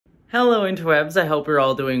Hello interwebs, I hope you're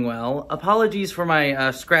all doing well. Apologies for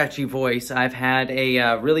my scratchy voice. I've had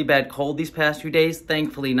a really bad cold these past few days,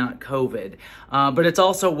 thankfully not COVID. But it's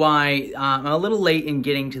also why I'm a little late in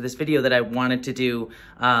getting to this video that I wanted to do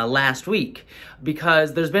last week,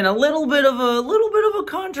 because there's been a little bit of a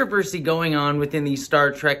controversy going on within the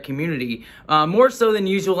Star Trek community, more so than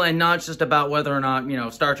usual, and not just about whether or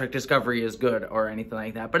not, Star Trek Discovery is good or anything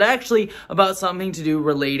like that, but actually about something to do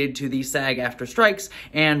related to the SAG-AFTRA strikes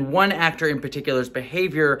and one actor in particular's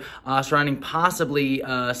behavior surrounding possibly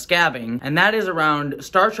scabbing, and that is around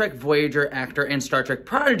Star Trek Voyager actor and Star Trek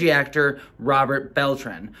Prodigy actor Robert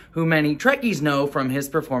Beltran, who many Trekkies know from his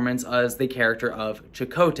performance as the character of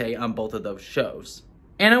Chakotay on both of those shows.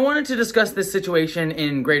 And I wanted to discuss this situation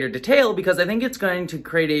in greater detail because I think it's going to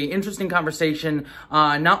create an interesting conversation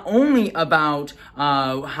not only about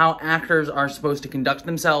how actors are supposed to conduct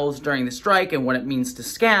themselves during the strike and what it means to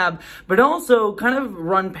scab, but also kind of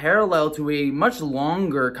run parallel to a much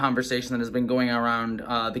longer conversation that has been going around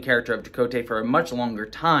the character of Chakotay for a much longer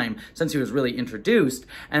time since he was really introduced,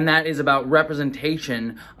 and that is about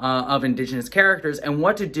representation of Indigenous characters and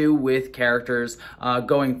what to do with characters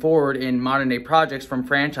going forward in modern-day projects from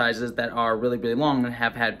franchises that are really, really long and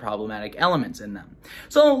have had problematic elements in them.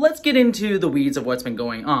 So let's get into the weeds of what's been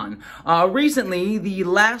going on. Recently, the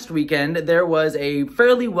last weekend, there was a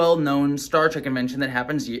fairly well-known Star Trek convention that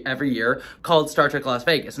happens every year called Star Trek Las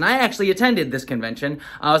Vegas. And I actually attended this convention. It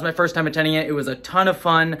was my first time attending it. It was a ton of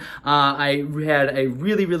fun. I had a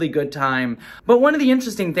really, really good time. But one of the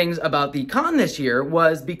interesting things about the con this year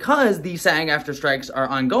was because the SAG-AFTRA strikes are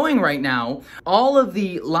ongoing right now, all of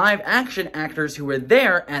the live action actors who were there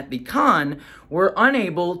at the con were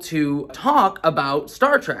unable to talk about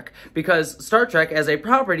Star Trek because Star Trek as a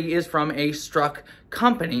property is from a struck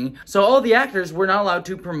company, so all the actors were not allowed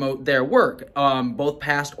to promote their work, both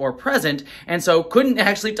past or present, and so couldn't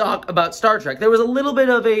actually talk about Star Trek. There was a little bit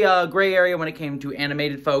of a gray area when it came to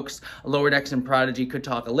animated folks. Lower Decks and Prodigy could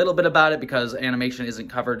talk a little bit about it because animation isn't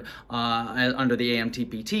covered under the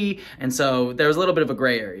AMTPT, and so there was a little bit of a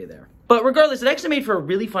gray area there. But regardless, it actually made for a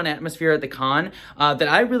really fun atmosphere at the con that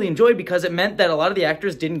I really enjoyed because it meant that a lot of the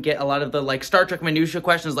actors didn't get a lot of the Star Trek minutia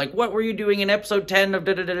questions like, what were you doing in episode 10 of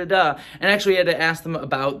da-da-da-da-da? And actually had to ask them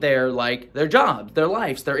about their jobs, their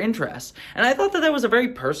lives, their interests. And I thought that was a very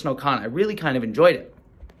personal con. I really kind of enjoyed it.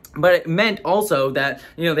 But it meant also that,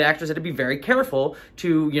 the actors had to be very careful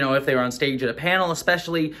to, if they were on stage at a panel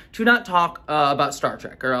especially, to not talk about Star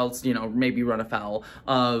Trek or else, maybe run afoul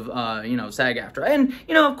of, SAG-AFTRA.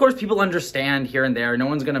 And, of course, people understand here and there. No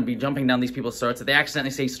one's going to be jumping down these people's throats if they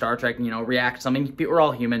accidentally say Star Trek and, react to something. We're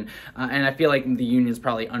all human. And I feel like the unions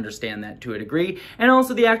probably understand that to a degree. And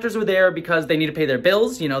also the actors were there because they need to pay their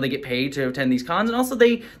bills. They get paid to attend these cons. And also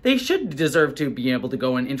they should deserve to be able to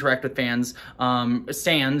go and interact with fans,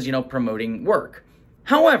 stands, promoting work.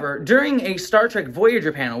 However, during a Star Trek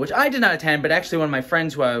Voyager panel, which I did not attend, but actually one of my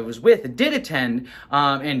friends who I was with did attend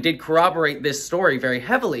and did corroborate this story very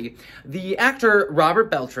heavily, the actor Robert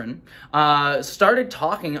Beltran started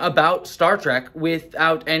talking about Star Trek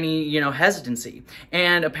without any, hesitancy.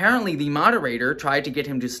 And apparently the moderator tried to get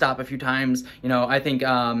him to stop a few times. I think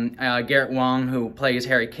Garrett Wang, who plays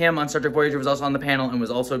Harry Kim on Star Trek Voyager, was also on the panel and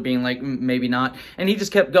was also being like, maybe not. And he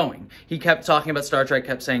just kept going. He kept talking about Star Trek,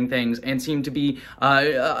 kept saying things, and seemed to be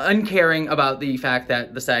uncaring about the fact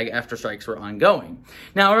that the SAG-AFTRA strikes were ongoing.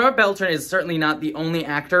 Now, Robert Beltran is certainly not the only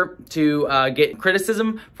actor to get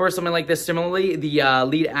criticism for something like this. Similarly, the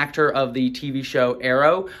lead actor of the TV show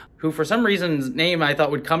Arrow, who for some reason his name I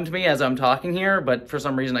thought would come to me as I'm talking here, but for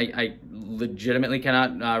some reason I legitimately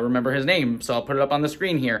cannot remember his name, so I'll put it up on the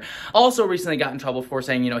screen here. Also recently got in trouble for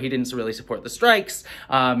saying, he didn't really support the strikes,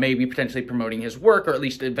 maybe potentially promoting his work, or at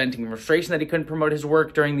least venting frustration that he couldn't promote his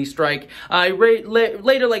work during the strike. I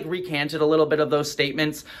later recanted a little bit of those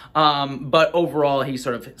statements, but overall he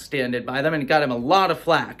sort of standed by them and got him a lot of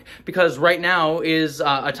flack, because right now is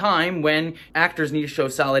a time when actors need to show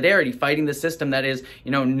solidarity, fighting the system that is,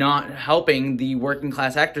 not helping the working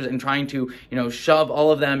class actors and trying to, shove all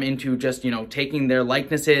of them into just, taking their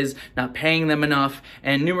likenesses, not paying them enough,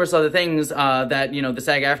 and numerous other things that, the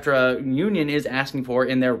SAG-AFTRA union is asking for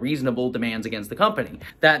in their reasonable demands against the company.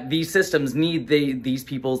 That these systems need these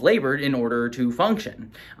people's labor in order to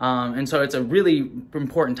function. And so it's a really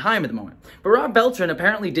important time at the moment. But Robert Beltran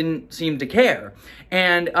apparently didn't seem to care.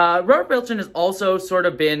 And Robert Beltran has also sort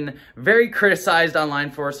of been very criticized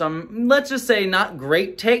online for some, let's just say, not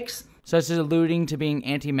great takes, such as alluding to being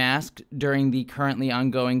anti-masked during the currently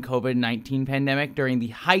ongoing COVID-19 pandemic during the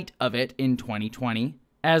height of it in 2020,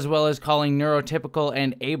 as well as calling neurotypical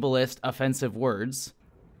and ableist offensive words.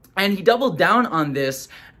 And he doubled down on this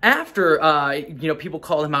after, people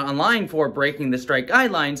called him out online for breaking the strike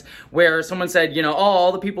guidelines, where someone said, oh,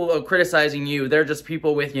 all the people criticizing you, they're just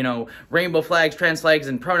people with, rainbow flags, trans flags,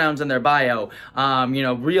 and pronouns in their bio.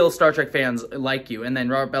 Real Star Trek fans like you. And then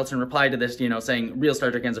Robert Beltran replied to this, saying real Star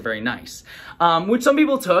Trek fans are very nice. Which some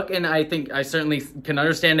people took, and I think I certainly can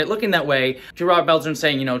understand it looking that way, to Robert Beltran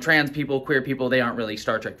saying, trans people, queer people, they aren't really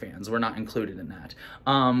Star Trek fans. We're not included in that.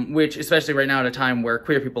 Which, especially right now at a time where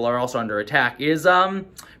queer people are also under attack, is,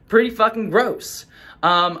 pretty fucking gross.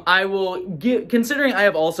 I will give, considering I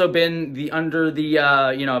have also been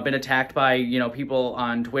I've been attacked by, people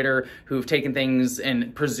on Twitter who've taken things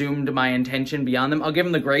and presumed my intention beyond them. I'll give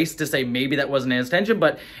them the grace to say maybe that wasn't his intention,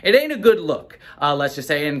 but it ain't a good look, let's just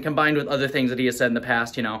say, and combined with other things that he has said in the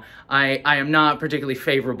past, I am not particularly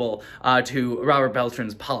favorable to Robert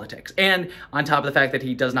Beltran's politics. And on top of the fact that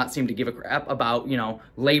he does not seem to give a crap about,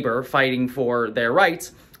 labor fighting for their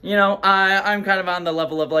rights, I'm kind of on the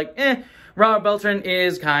level of like, Robert Beltran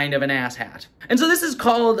is kind of an asshat. And so this is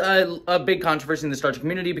called a big controversy in the Star Trek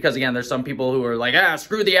community because, again, there's some people who are like,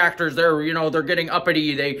 screw the actors, they're getting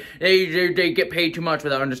uppity, they get paid too much,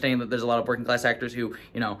 without understanding that there's a lot of working class actors who,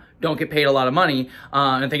 don't get paid a lot of money,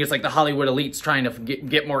 and think it's like the Hollywood elites trying to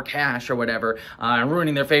get more cash or whatever, and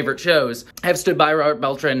ruining their favorite shows. Have stood by Robert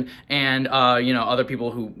Beltran, and, other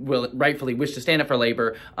people who will rightfully wish to stand up for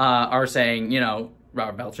labor, are saying,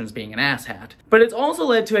 Robert Beltran's being an asshat. But it's also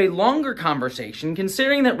led to a longer conversation,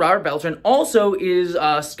 considering that Robert Beltran also is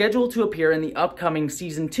scheduled to appear in the upcoming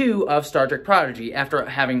Season 2 of Star Trek Prodigy, after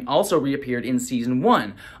having also reappeared in Season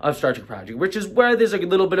 1 of Star Trek Prodigy, which is where there's a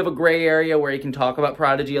little bit of a gray area where you can talk about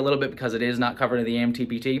Prodigy a little bit because it is not covered in the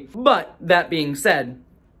AMTPT. But that being said,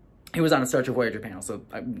 he was on a Star Trek Voyager panel, so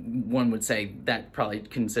one would say that probably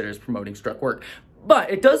considers promoting struck work.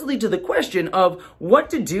 But it does lead to the question of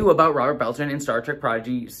what to do about Robert Beltran in Star Trek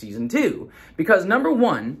Prodigy Season 2. Because number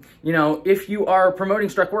one, if you are promoting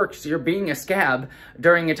struck works, you're being a scab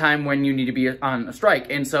during a time when you need to be on a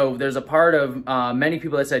strike. And so there's a part of many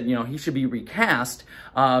people that said, he should be recast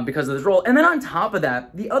because of this role. And then on top of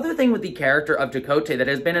that, the other thing with the character of Chakotay that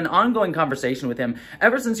has been an ongoing conversation with him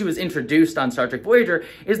ever since he was introduced on Star Trek Voyager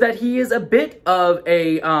is that he is a bit of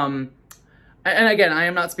a... And again, I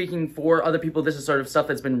am not speaking for other people. This is sort of stuff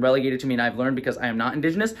that's been relegated to me and I've learned because I am not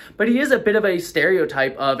Indigenous. But he is a bit of a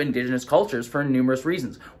stereotype of Indigenous cultures for numerous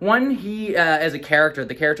reasons. One, he, as a character,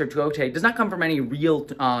 the character of Chakotay, does not come from any real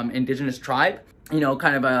Indigenous tribe.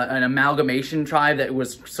 Kind of an amalgamation tribe that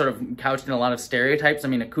was sort of couched in a lot of stereotypes. I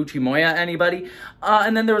mean, a Kuchimoya, anybody?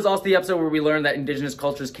 And then there was also the episode where we learned that Indigenous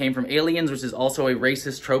cultures came from aliens, which is also a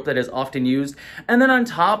racist trope that is often used. And then on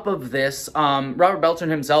top of this, Robert Beltran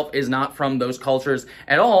himself is not from those cultures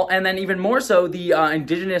at all. And then even more so, the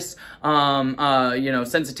Indigenous,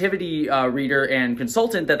 sensitivity reader and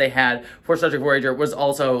consultant that they had for Star Trek Voyager was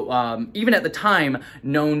also, even at the time,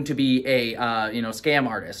 known to be a, scam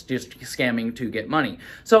artist, just scamming to get money.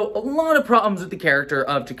 So a lot of problems with the character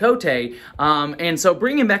of Chakotay, and so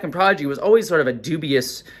bringing him back in Prodigy was always sort of a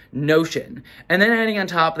dubious notion. And then adding on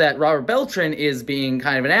top that Robert Beltran is being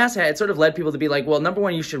kind of an asshat, it sort of led people to be like, well, number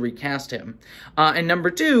one, you should recast him. And number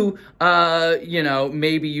two,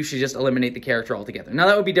 maybe you should just eliminate the character altogether. Now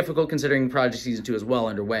that would be difficult considering Prodigy Season 2 is well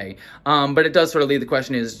underway, but it does sort of leave the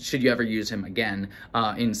question is, should you ever use him again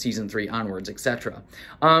in Season 3 onwards, etc.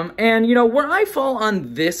 And, where I fall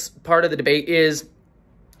on this part of the debate is,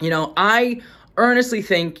 I earnestly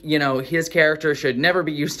think, his character should never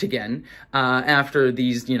be used again after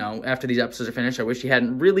these episodes are finished. I wish he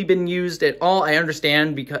hadn't really been used at all. I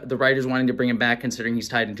understand because the writers wanting to bring him back considering he's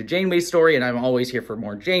tied into Janeway's story, and I'm always here for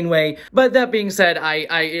more Janeway. But that being said,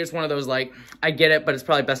 it's one of those, like, I get it, but it's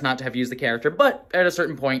probably best not to have used the character. But at a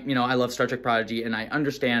certain point, I love Star Trek Prodigy, and I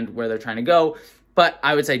understand where they're trying to go. But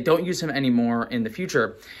I would say don't use him anymore in the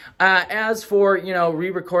future. As for,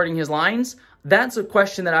 re-recording his lines, that's a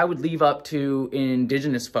question that I would leave up to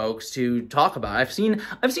Indigenous folks to talk about. I've seen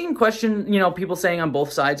people saying on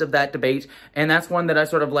both sides of that debate, and that's one that I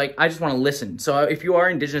sort of like, I just want to listen. So if you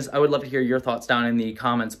are Indigenous, I would love to hear your thoughts down in the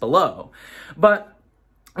comments below. But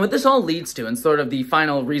what this all leads to, and sort of the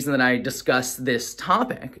final reason that I discuss this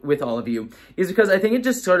topic with all of you, is because I think it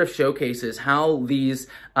just sort of showcases how these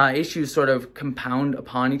issues sort of compound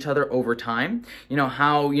upon each other over time.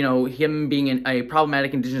 How, him being a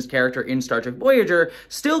problematic Indigenous character in Star Trek Voyager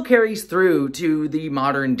still carries through to the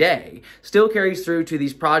modern day, still carries through to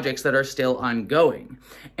these projects that are still ongoing.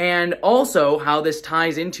 And also how this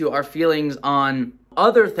ties into our feelings on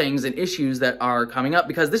other things and issues that are coming up,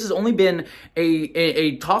 because this has only been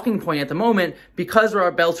a talking point at the moment because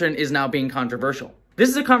Robert Beltran is now being controversial. This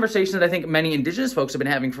is a conversation that I think many Indigenous folks have been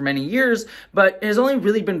having for many years, but it has only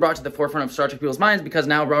really been brought to the forefront of Star Trek people's minds because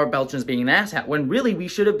now Robert Beltran is being an asshat, when really we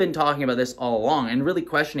should have been talking about this all along and really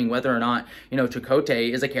questioning whether or not,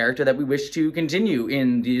 Chakotay is a character that we wish to continue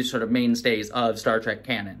in these sort of mainstays of Star Trek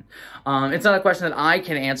canon. It's not a question that I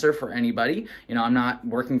can answer for anybody. I'm not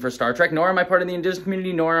working for Star Trek, nor am I part of the Indigenous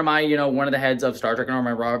community, nor am I, one of the heads of Star Trek, nor am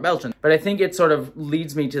I Robert Beltran. But I think it sort of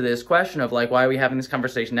leads me to this question of, like, why are we having this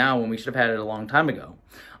conversation now when we should have had it a long time ago?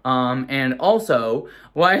 And also,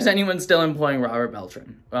 why is anyone still employing Robert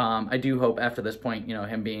Beltran? I do hope after this point,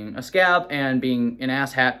 him being a scab and being an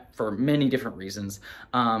asshat for many different reasons,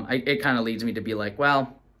 it kind of leads me to be like,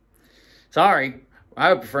 well, sorry,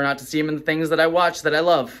 I would prefer not to see him in the things that I watch that I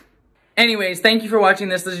love. Anyways, thank you for watching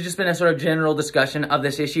this. This has just been a sort of general discussion of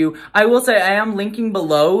this issue. I will say I am linking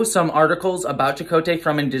below some articles about Chakotay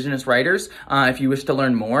from Indigenous writers. If you wish to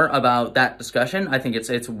learn more about that discussion, I think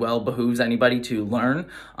it's well behooves anybody to learn,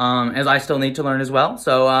 as I still need to learn as well.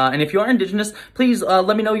 So, and if you are Indigenous, please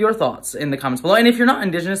let me know your thoughts in the comments below. And if you're not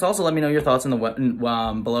Indigenous, also let me know your thoughts in the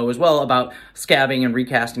below as well about scabbing and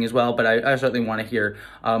recasting as well. But I certainly want to hear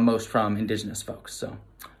most from Indigenous folks. So.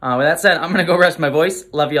 With that said, I'm going to go rest my voice.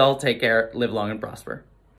 Love y'all. Take care. Live long and prosper.